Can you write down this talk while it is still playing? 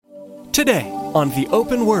Today on The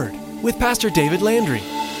Open Word with Pastor David Landry.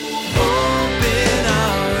 Open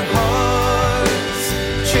our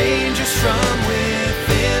hearts, change us from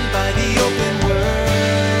within by the open word.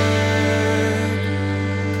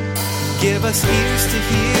 Give us ears to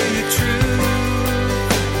hear your truth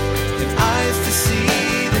and eyes to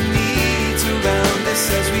see the needs around us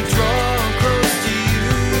as we draw close to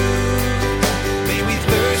you. May we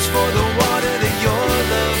thirst for the water that your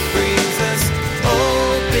love brings us.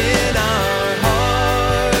 Open our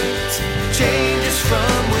hearts, change us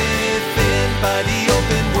from within by the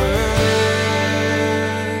open word.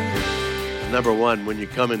 Number one, when you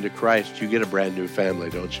come into Christ, you get a brand new family,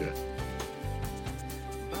 don't you?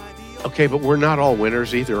 Okay, but we're not all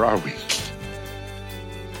winners either, are we?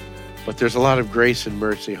 But there's a lot of grace and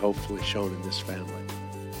mercy hopefully shown in this family.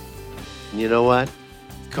 And you know what?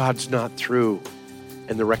 God's not through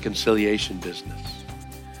in the reconciliation business.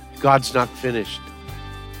 God's not finished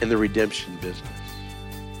in the redemption business.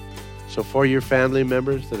 So for your family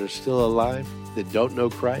members that are still alive, that don't know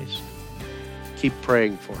Christ, keep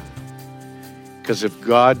praying for them. Because if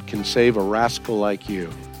God can save a rascal like you,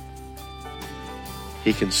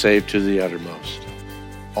 he can save to the uttermost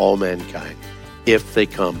all mankind if they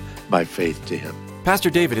come by faith to him. Pastor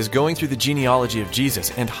David is going through the genealogy of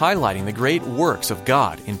Jesus and highlighting the great works of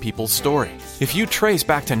God in people's story. If you trace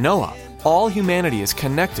back to Noah, all humanity is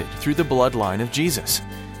connected through the bloodline of Jesus.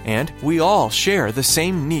 And we all share the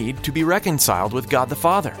same need to be reconciled with God the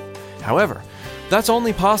Father. However, that's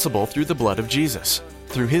only possible through the blood of Jesus.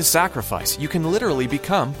 Through his sacrifice, you can literally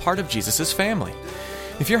become part of Jesus' family.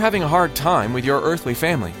 If you're having a hard time with your earthly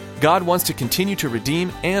family, God wants to continue to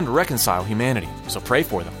redeem and reconcile humanity, so pray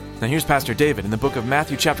for them. Now here's Pastor David in the book of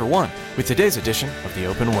Matthew chapter 1 with today's edition of The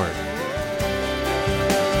Open Word.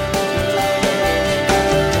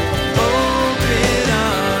 Open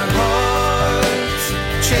our hearts,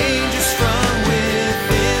 change us from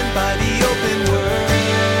within by the open word.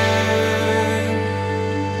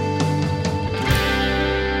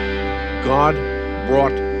 God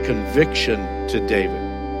brought conviction to David.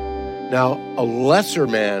 Now, a lesser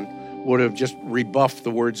man would have just rebuffed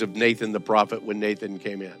the words of Nathan the prophet when Nathan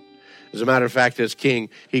came in. As a matter of fact, as king,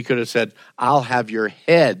 he could have said, I'll have your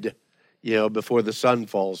head, before the sun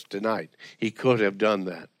falls tonight. He could have done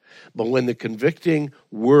that. But when the convicting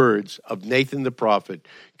words of Nathan the prophet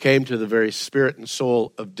came to the very spirit and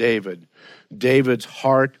soul of David, David's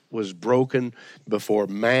heart was broken before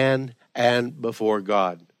man and before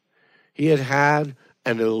God. He had had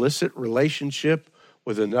an illicit relationship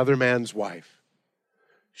with another man's wife.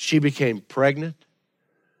 She became pregnant,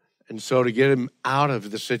 and so to get him out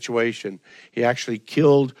of the situation, he actually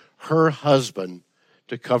killed her husband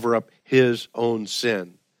to cover up his own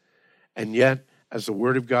sin. And yet, as the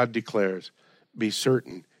Word of God declares, be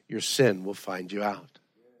certain your sin will find you out.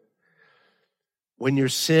 When your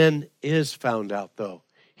sin is found out, though,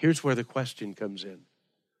 here's where the question comes in.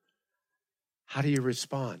 How do you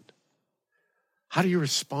respond? How do you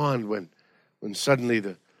respond when suddenly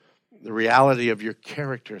the reality of your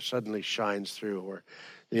character suddenly shines through, or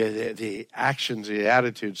the actions, the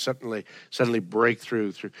attitudes suddenly break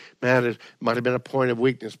through? Man, it might have been a point of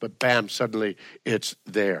weakness, but bam, suddenly it's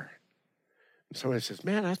there. And somebody says,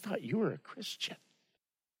 man, I thought you were a Christian.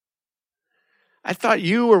 I thought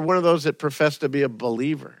you were one of those that professed to be a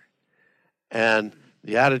believer. And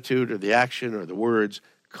the attitude or the action or the words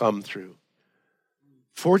come through.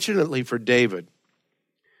 Fortunately for David,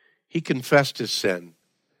 he confessed his sin.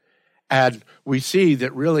 And we see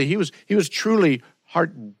that really he was truly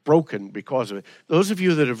heartbroken because of it. Those of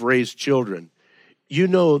you that have raised children, you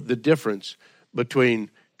know the difference between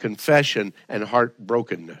confession and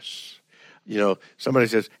heartbrokenness. Somebody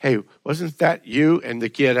says, hey, wasn't that you? And the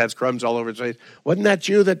kid has crumbs all over his face. Wasn't that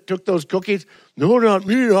you that took those cookies? No, not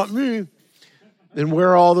me, not me. Then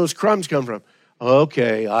where all those crumbs come from?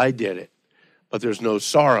 Okay, I did it. But there's no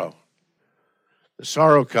sorrow. The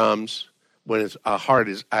sorrow comes when a heart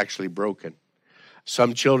is actually broken.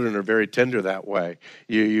 Some children are very tender that way.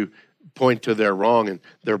 You point to their wrong and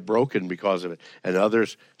they're broken because of it. And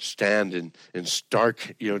others stand in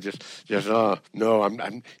stark, no, you're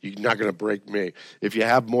not going to break me. If you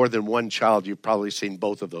have more than one child, you've probably seen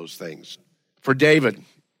both of those things. For David,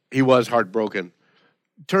 he was heartbroken.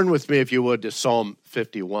 Turn with me, if you would, to Psalm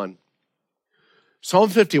 51. Psalm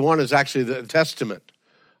 51 is actually the testament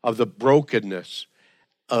of the brokenness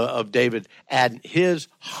of David and his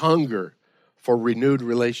hunger for renewed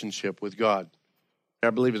relationship with God. I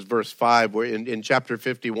believe it's verse 5, where in chapter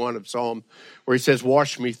 51 of Psalm, where he says,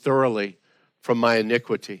 wash me thoroughly from my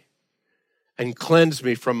iniquity and cleanse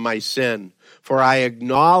me from my sin. For I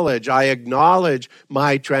acknowledge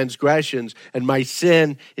my transgressions, and my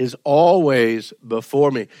sin is always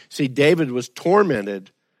before me. See, David was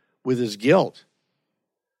tormented with his guilt.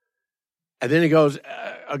 And then he goes,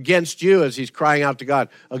 against you, as he's crying out to God,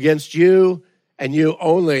 against you and you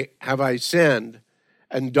only have I sinned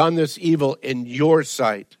and done this evil in your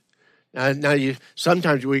sight. Now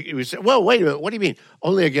sometimes we say, well, wait a minute, what do you mean?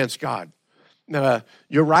 Only against God.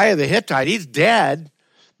 Uriah the Hittite, he's dead.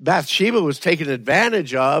 Bathsheba was taken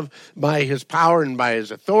advantage of by his power and by his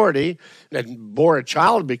authority and bore a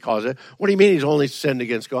child because of it. What do you mean he's only sinned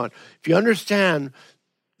against God? If you understand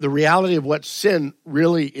the reality of what sin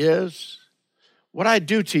really is, what I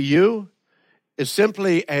do to you is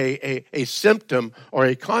simply a symptom or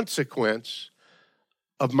a consequence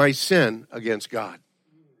of my sin against God.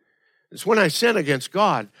 It's when I sin against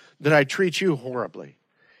God that I treat you horribly.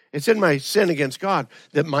 It's in my sin against God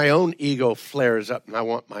that my own ego flares up and I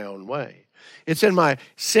want my own way. It's in my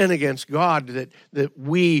sin against God that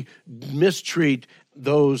we mistreat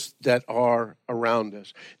those that are around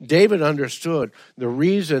us. David understood the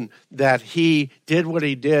reason that he did what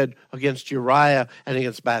he did against Uriah and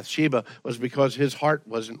against Bathsheba was because his heart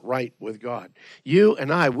wasn't right with God. You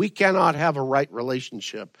and I, we cannot have a right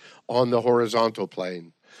relationship on the horizontal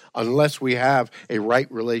plane unless we have a right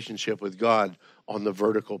relationship with God on the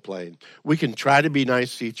vertical plane. We can try to be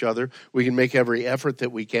nice to each other. We can make every effort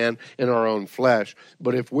that we can in our own flesh.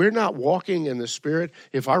 But if we're not walking in the Spirit,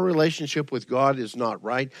 if our relationship with God is not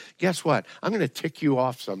right, guess what? I'm going to tick you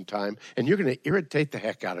off sometime, and you're going to irritate the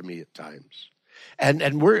heck out of me at times.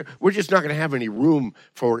 And we're just not going to have any room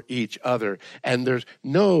for each other. And there's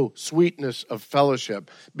no sweetness of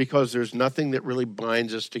fellowship because there's nothing that really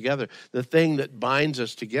binds us together. The thing that binds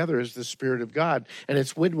us together is the Spirit of God. And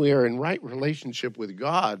it's when we are in right relationship with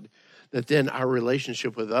God that then our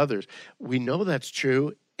relationship with others. We know that's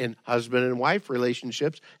true in husband and wife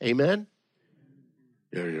relationships. Amen?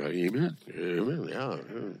 Yeah, amen.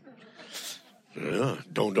 Amen. Yeah.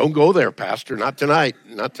 Don't go there, Pastor. Not tonight.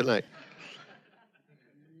 Not tonight.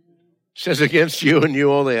 Says, against you and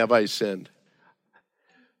you only have I sinned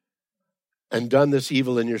and done this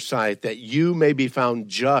evil in your sight, that you may be found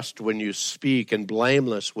just when you speak and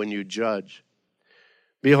blameless when you judge.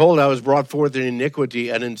 Behold, I was brought forth in iniquity,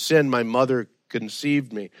 and in sin my mother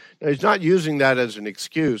conceived me. Now, he's not using that as an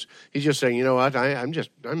excuse. He's just saying, you know what, I'm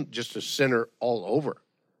just a sinner all over.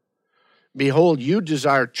 Behold, you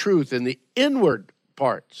desire truth in the inward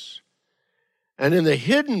parts, and in the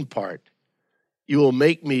hidden part you will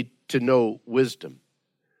make me to know wisdom.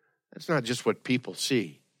 That's not just what people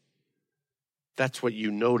see. That's what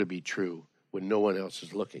you know to be true when no one else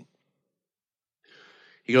is looking.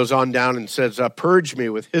 He goes on down and says, purge me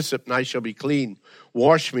with hyssop and I shall be clean.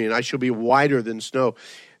 Wash me and I shall be whiter than snow.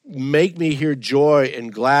 Make me hear joy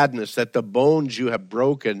and gladness, that the bones you have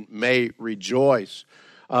broken may rejoice.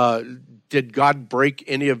 Did God break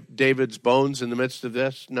any of David's bones in the midst of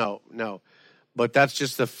this? No. But that's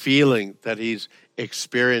just the feeling that he's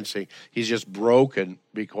experiencing. He's just broken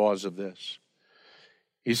because of this.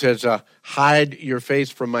 He says, hide your face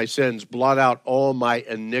from my sins, blot out all my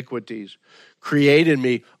iniquities. Create in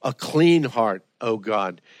me a clean heart, O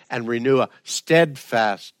God, and renew a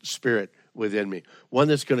steadfast spirit within me. One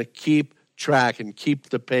that's going to keep track and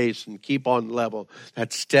keep the pace and keep on level,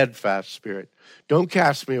 that steadfast spirit. Don't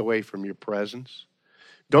cast me away from your presence.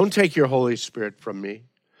 Don't take your Holy Spirit from me.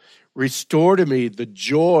 Restore to me the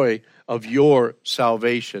joy of your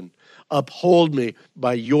salvation. Uphold me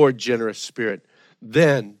by your generous spirit.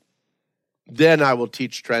 Then I will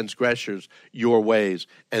teach transgressors your ways,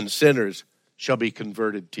 and sinners shall be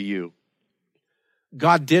converted to you.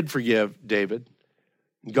 God did forgive David.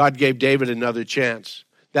 God gave David another chance.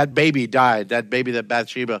 That baby died. That baby that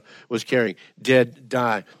Bathsheba was carrying did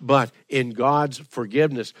die. But in God's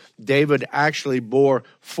forgiveness, David actually bore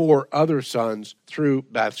 4 other sons through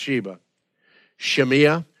Bathsheba: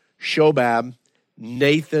 Shemiah, Shobab,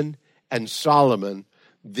 Nathan, and Solomon.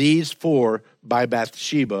 These 4 by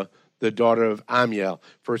Bathsheba, the daughter of Amiel.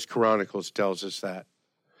 1 Chronicles tells us that.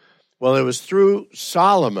 Well, it was through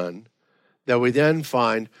Solomon that we then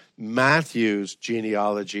find Matthew's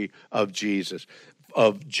genealogy of Jesus,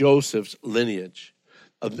 of Joseph's lineage,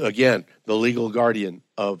 again, the legal guardian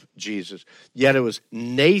of Jesus. Yet it was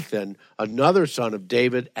Nathan, another son of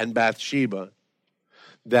David and Bathsheba,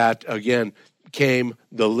 that again came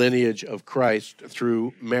the lineage of Christ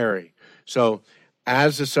through Mary. So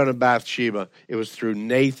as the son of Bathsheba, it was through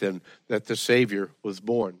Nathan that the Savior was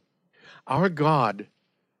born. Our God,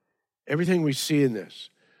 everything we see in this,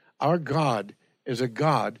 our God is a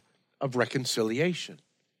God of reconciliation.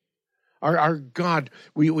 Our God,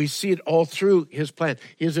 we see it all through his plan.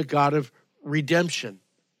 He is a God of redemption.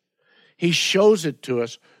 He shows it to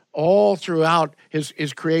us all throughout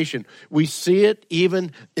his creation. We see it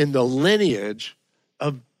even in the lineage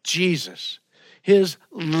of Jesus. His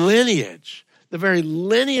lineage, the very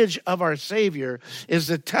lineage of our Savior, is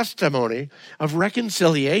the testimony of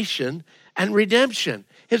reconciliation and redemption.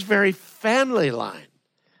 His very family line.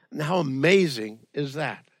 And how amazing is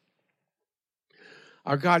that?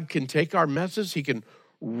 Our God can take our messes, he can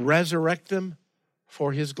resurrect them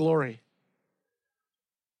for his glory.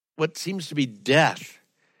 What seems to be death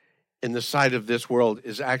in the sight of this world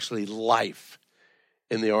is actually life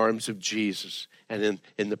in the arms of Jesus and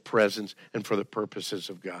in the presence and for the purposes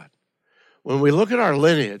of God. When we look at our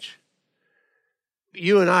lineage,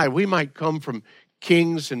 you and I, we might come from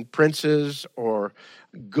kings and princes or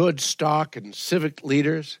good stock and civic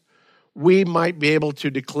leaders. We might be able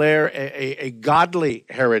to declare a godly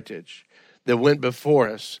heritage that went before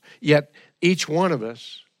us. Yet each one of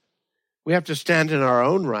us, we have to stand in our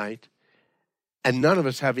own right, and none of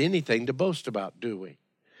us have anything to boast about, do we?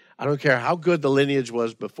 I don't care how good the lineage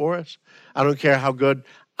was before us. I don't care how good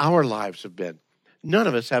our lives have been. None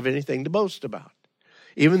of us have anything to boast about.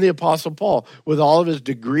 Even the Apostle Paul, with all of his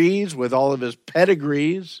degrees, with all of his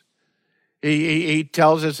pedigrees, he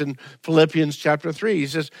tells us in Philippians chapter 3, he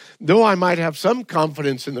says, though I might have some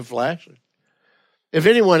confidence in the flesh, if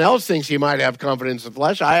anyone else thinks he might have confidence in the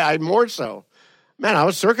flesh, I more so. Man, I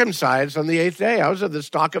was circumcised on the 8th day. I was of the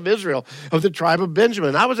stock of Israel, of the tribe of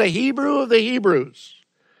Benjamin. I was a Hebrew of the Hebrews.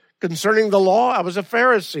 Concerning the law, I was a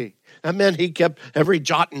Pharisee. That meant he kept every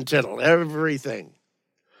jot and tittle, everything.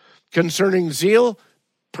 Concerning zeal,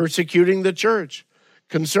 persecuting the church.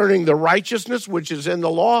 Concerning the righteousness which is in the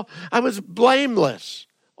law, I was blameless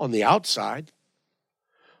on the outside.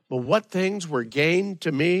 But what things were gained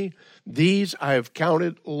to me, these I have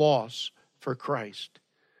counted loss for Christ.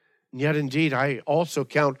 And yet indeed I also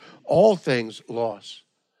count all things loss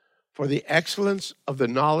for the excellence of the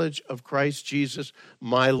knowledge of Christ Jesus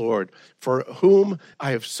my Lord, for whom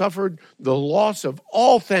I have suffered the loss of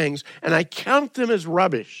all things, and I count them as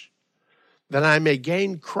rubbish, that I may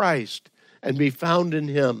gain Christ and be found in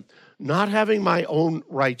him, not having my own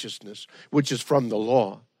righteousness, which is from the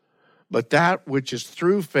law, but that which is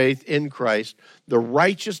through faith in Christ, the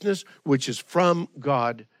righteousness which is from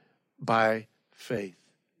God by faith.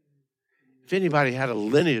 If anybody had a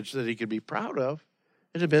lineage that he could be proud of,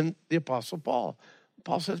 it'd have been the Apostle Paul.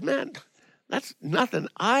 Paul says, man, that's nothing.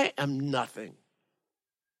 I am nothing.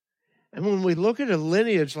 And when we look at a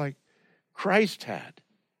lineage like Christ had,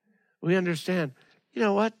 we understand, you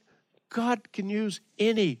know what? God can use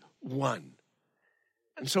anyone.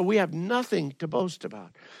 And so we have nothing to boast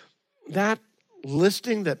about. That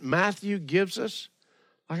listing that Matthew gives us,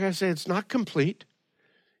 like I say, it's not complete.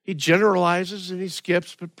 He generalizes and he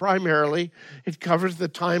skips, but primarily it covers the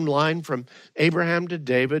timeline from Abraham to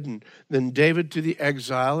David, and then David to the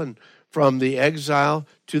exile, and from the exile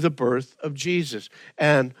to the birth of Jesus.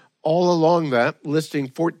 And all along that, listing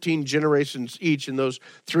 14 generations each in those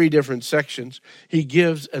 3 different sections, he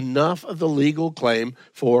gives enough of the legal claim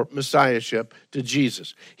for messiahship to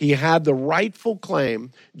Jesus. He had the rightful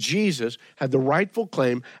claim, Jesus had the rightful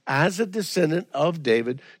claim as a descendant of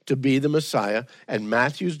David to be the Messiah, and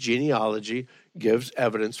Matthew's genealogy gives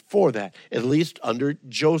evidence for that, at least under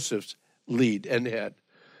Joseph's lead and head.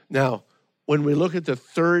 Now, when we look at the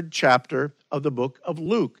 3rd chapter of the book of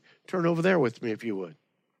Luke, turn over there with me if you would.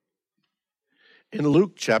 In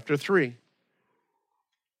Luke chapter 3,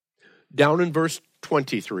 down in verse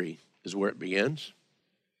 23 is where it begins.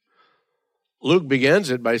 Luke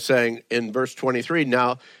begins it by saying in verse 23,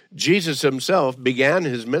 now Jesus himself began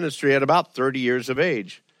his ministry at about 30 years of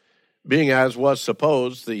age, being as was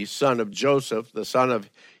supposed the son of Joseph, the son of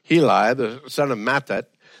Heli, the son of Mattat,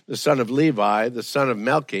 the son of Levi, the son of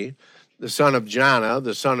Melchi, the son of Janna,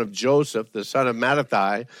 the son of Joseph, the son of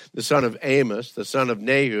Mattathiah, the son of Amos, the son of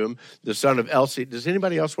Nahum, the son of Elsi. Does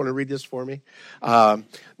anybody else want to read this for me?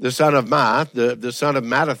 The son of Maath, the son of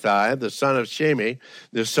Mattathiah, the son of Shemi,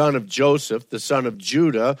 the son of Joseph, the son of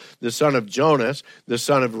Judah, the son of Jonas, the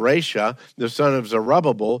son of Rasha, the son of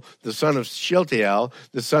Zerubbabel, the son of Shealtiel,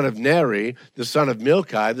 the son of Neri, the son of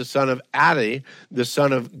Milchi, the son of Addi, the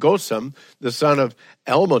son of Gosam, the son of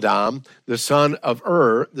Elmodam, the son of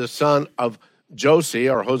the son of Josie,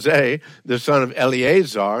 or Jose, the son of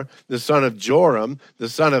Eleazar, the son of Joram, the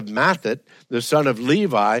son of Mathat, the son of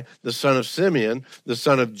Levi, the son of Simeon, the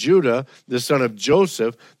son of Judah, the son of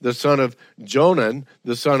Joseph, the son of Jonan,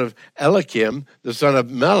 the son of Eliakim, the son of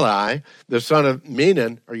Melai, the son of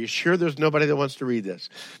Menon. Are you sure there's nobody that wants to read this?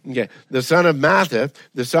 Okay. The son of Mathath,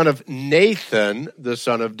 the son of Nathan, the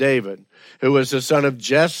son of David, who was the son of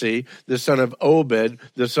Jesse, the son of Obed,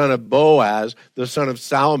 the son of Boaz, the son of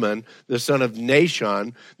Salmon, the son of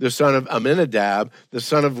Nashon, the son of Amminadab, the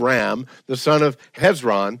son of Ram, the son of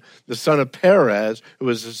Hezron, the son of Perez, who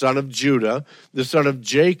was the son of Judah, the son of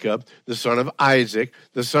Jacob, the son of Isaac,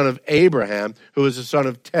 the son of Abraham, who was the son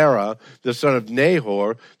of Terah, the son of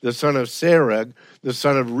Nahor, the son of Serug, the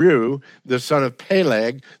son of Reu, the son of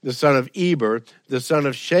Peleg, the son of Eber, the son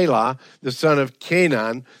of Shelah, the son of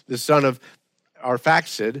Canaan, the son of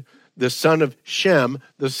Arphaxad, the son of Shem,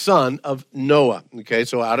 the son of Noah. Okay,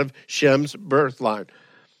 so out of Shem's birth line.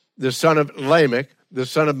 The son of Lamech, the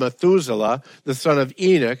son of Methuselah, the son of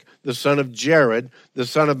Enoch, the son of Jared, the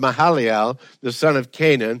son of Mahaliel, the son of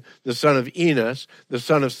Canaan, the son of Enos, the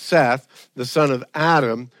son of Seth, the son of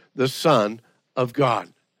Adam, the son of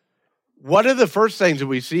God. One of the first things that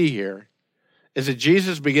we see here is that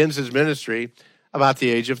Jesus begins his ministry about the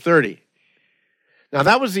age of 30. Now,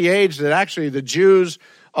 that was the age that actually the Jews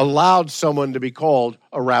allowed someone to be called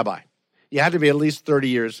a rabbi. You had to be at least 30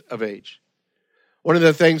 years of age. One of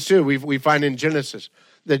the things, too, we find in Genesis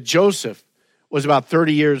that Joseph was about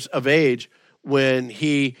 30 years of age when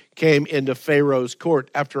he came into Pharaoh's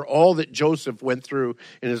court after all that Joseph went through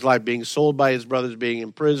in his life, being sold by his brothers, being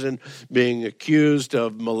in prison, being accused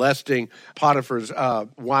of molesting Potiphar's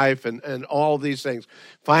wife, and all these things.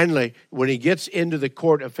 Finally, when he gets into the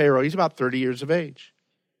court of Pharaoh, he's about 30 years of age.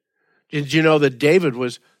 Did you know that David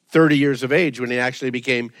was 30 years of age when he actually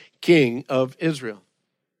became king of Israel?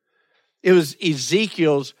 It was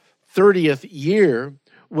Ezekiel's 30th year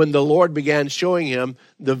when the Lord began showing him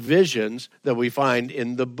the visions that we find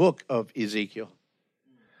in the book of Ezekiel.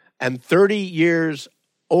 And 30 years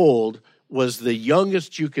old was the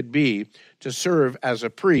youngest you could be to serve as a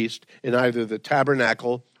priest in either the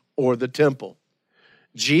tabernacle or the temple.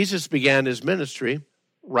 Jesus began his ministry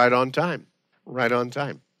right on time.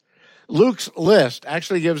 Luke's list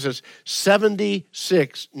actually gives us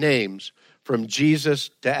 76 names from Jesus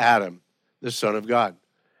to Adam, the Son of God.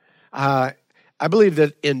 I believe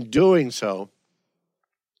that in doing so,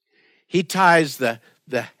 he ties the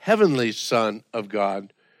heavenly Son of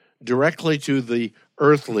God directly to the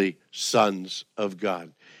earthly sons of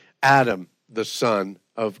God. Adam, the Son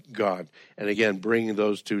of God. And again, bringing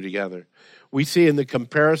those two together. We see in the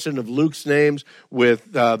comparison of Luke's names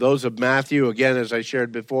with those of Matthew, again, as I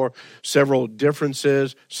shared before, several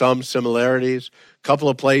differences, some similarities. A couple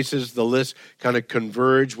of places the lists kind of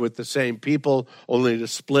converge with the same people, only to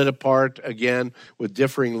split apart again with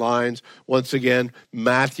differing lines. Once again,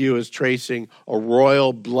 Matthew is tracing a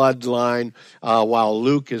royal bloodline, while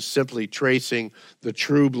Luke is simply tracing the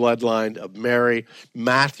true bloodline of Mary.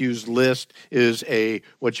 Matthew's list is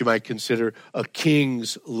what you might consider a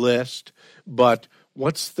king's list. But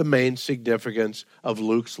what's the main significance of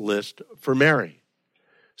Luke's list for Mary?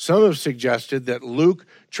 Some have suggested that Luke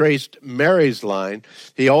traced Mary's line.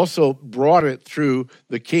 He also brought it through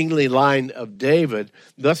the kingly line of David,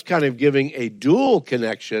 thus kind of giving a dual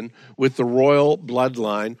connection with the royal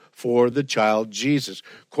bloodline for the child Jesus,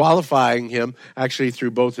 qualifying him actually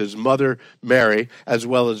through both his mother, Mary, as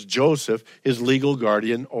well as Joseph, his legal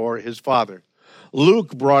guardian or his father.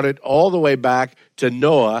 Luke brought it all the way back to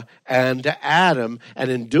Noah and to Adam,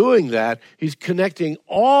 and in doing that, he's connecting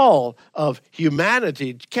all of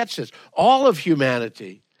humanity. Catch this, all of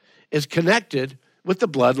humanity is connected with the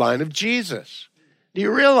bloodline of Jesus. Do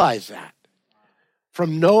you realize that?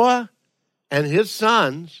 From Noah and his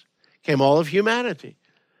sons came all of humanity.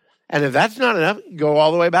 And if that's not enough, go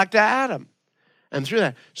all the way back to Adam. And through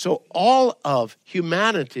that, so all of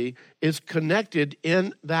humanity is connected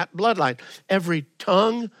in that bloodline. Every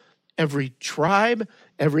tongue, every tribe,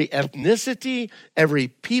 every ethnicity, every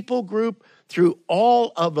people group, through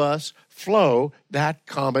all of us flow that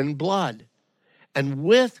common blood. And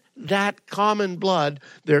with that common blood,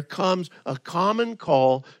 there comes a common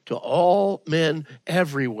call to all men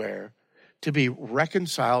everywhere to be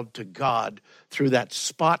reconciled to God through that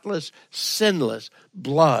spotless, sinless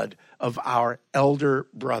blood of our elder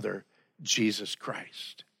brother, Jesus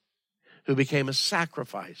Christ, who became a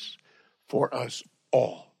sacrifice for us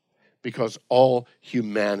all, because all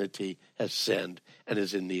humanity has sinned and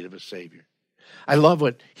is in need of a Savior. I love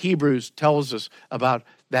what Hebrews tells us about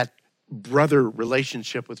that brother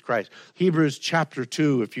relationship with Christ. Hebrews chapter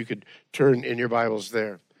 2, if you could turn in your Bibles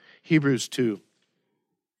there. Hebrews 2.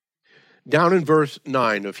 Down in verse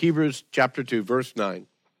 9 of Hebrews chapter 2, verse 9.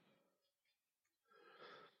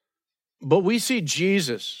 But we see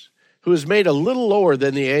Jesus, who is made a little lower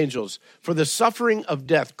than the angels for the suffering of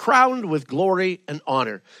death, crowned with glory and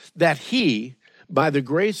honor, that he, by the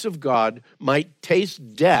grace of God, might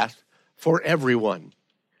taste death for everyone.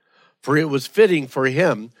 For it was fitting for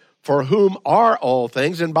him, for whom are all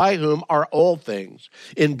things and by whom are all things,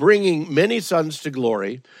 in bringing many sons to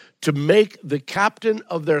glory, to make the captain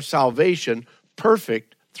of their salvation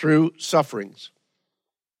perfect through sufferings.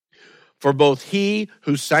 For both he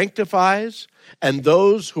who sanctifies and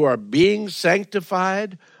those who are being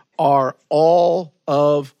sanctified are all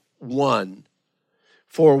of one,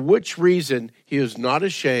 for which reason he is not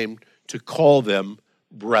ashamed to call them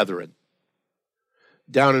brethren.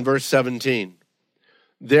 Down in verse 17,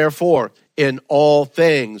 therefore, in all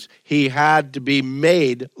things, he had to be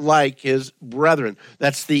made like his brethren.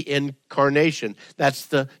 That's the incarnation. That's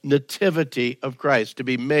the nativity of Christ, to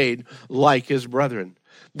be made like his brethren,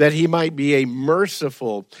 that he might be a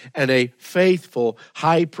merciful and a faithful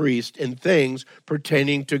high priest in things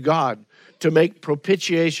pertaining to God, to make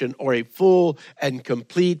propitiation or a full and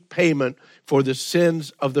complete payment for the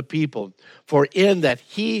sins of the people. For in that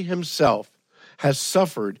he himself has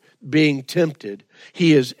suffered being tempted,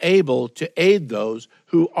 he is able to aid those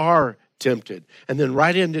who are tempted. And then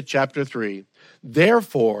right into chapter 3,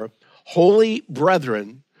 therefore, holy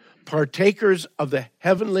brethren, partakers of the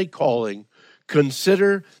heavenly calling,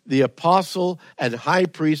 consider the apostle and high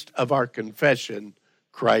priest of our confession,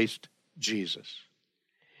 Christ Jesus.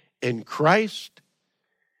 In Christ,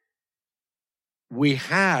 we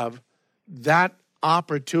have that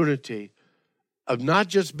opportunity of not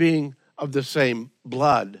just being of the same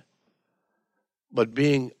blood, but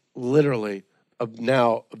being literally of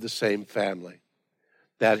the same family,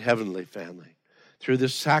 that heavenly family, through the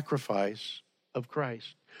sacrifice of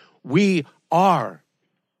Christ. We are,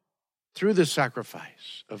 through the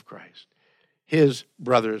sacrifice of Christ, his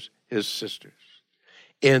brothers, his sisters.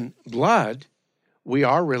 In blood, we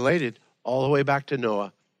are related all the way back to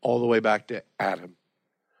Noah, all the way back to Adam.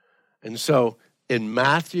 And so in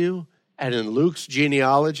Matthew and in Luke's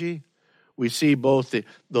genealogy, we see both the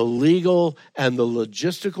legal and the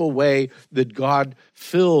logistical way that God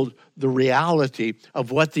filled the reality of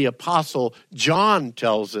what the Apostle John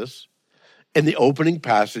tells us in the opening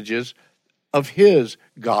passages of his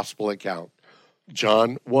gospel account.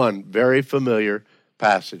 John 1, very familiar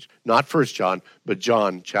passage. Not 1 John, but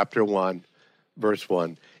John chapter 1, verse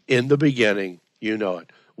 1. In the beginning, you know it,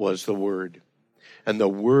 was the Word. And the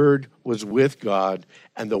Word was with God,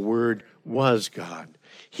 and the Word was God.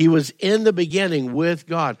 He was in the beginning with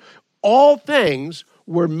God. All things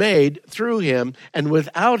were made through him, and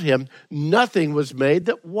without him, nothing was made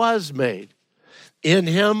that was made. In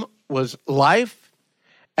him was life,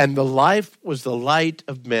 and the life was the light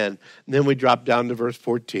of men. And then we drop down to verse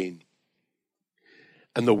 14.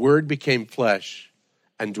 And the Word became flesh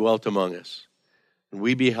and dwelt among us. And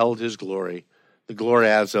we beheld his glory, the glory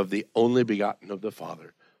as of the only begotten of the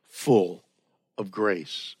Father, full of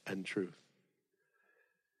grace and truth.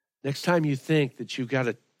 Next time you think that you've got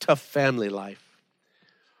a tough family life,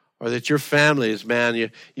 or that your family is, man,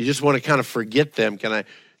 you just want to kind of forget them, can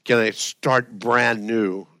I start brand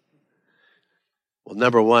new? Well,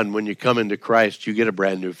 number one, when you come into Christ, you get a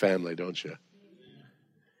brand new family, don't you?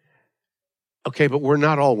 Okay, but we're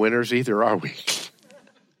not all winners either, are we?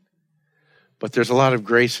 But there's a lot of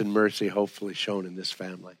grace and mercy hopefully shown in this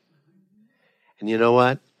family. And you know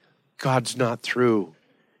what? God's not through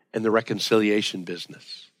in the reconciliation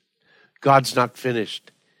business. God's not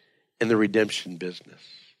finished in the redemption business.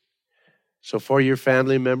 So for your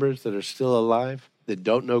family members that are still alive, that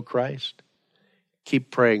don't know Christ,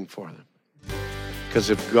 keep praying for them.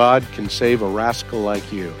 Because if God can save a rascal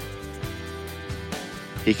like you,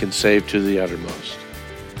 he can save to the uttermost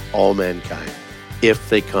all mankind if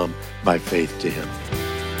they come by faith to him.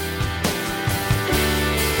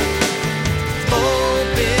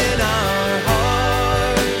 Open our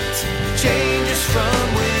hearts, change us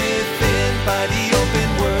from within by the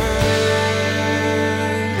open word.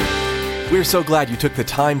 We're so glad you took the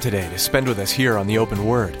time today to spend with us here on the Open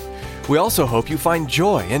Word. We also hope you find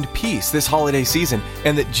joy and peace this holiday season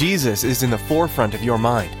and that Jesus is in the forefront of your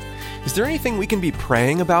mind. Is there anything we can be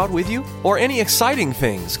praying about with you? Or any exciting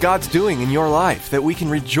things God's doing in your life that we can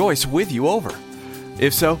rejoice with you over?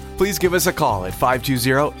 If so, please give us a call at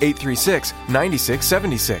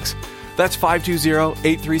 520-836-9676. That's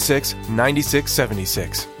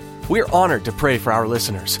 520-836-9676. We're honored to pray for our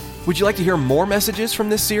listeners. Would you like to hear more messages from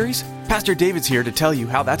this series? Pastor David's here to tell you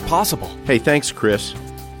how that's possible. Hey, thanks, Chris.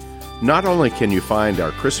 Not only can you find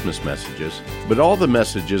our Christmas messages, but all the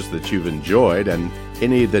messages that you've enjoyed and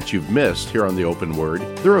any that you've missed here on The Open Word,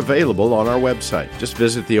 they're available on our website. Just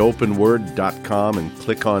visit theopenword.com and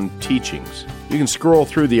click on Teachings. You can scroll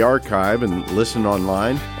through the archive and listen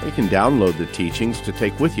online, or you can download the teachings to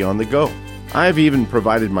take with you on the go. I've even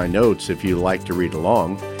provided my notes if you like to read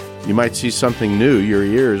along. You might see something new your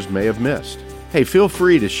ears may have missed. Hey, feel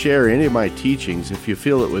free to share any of my teachings if you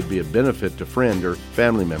feel it would be a benefit to friend or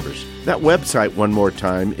family members. That website, one more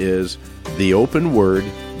time, is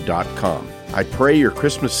theopenword.com. I pray your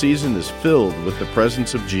Christmas season is filled with the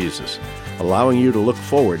presence of Jesus, allowing you to look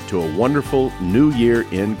forward to a wonderful new year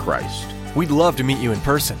in Christ. We'd love to meet you in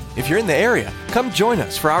person. If you're in the area, come join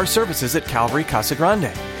us for our services at Calvary, Casa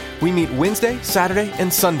Grande. We meet Wednesday, Saturday,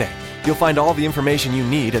 and Sunday. You'll find all the information you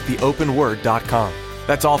need at theopenword.com.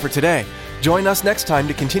 That's all for today. Join us next time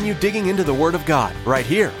to continue digging into the Word of God right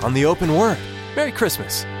here on The Open Word. Merry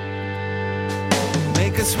Christmas.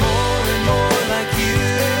 Make us more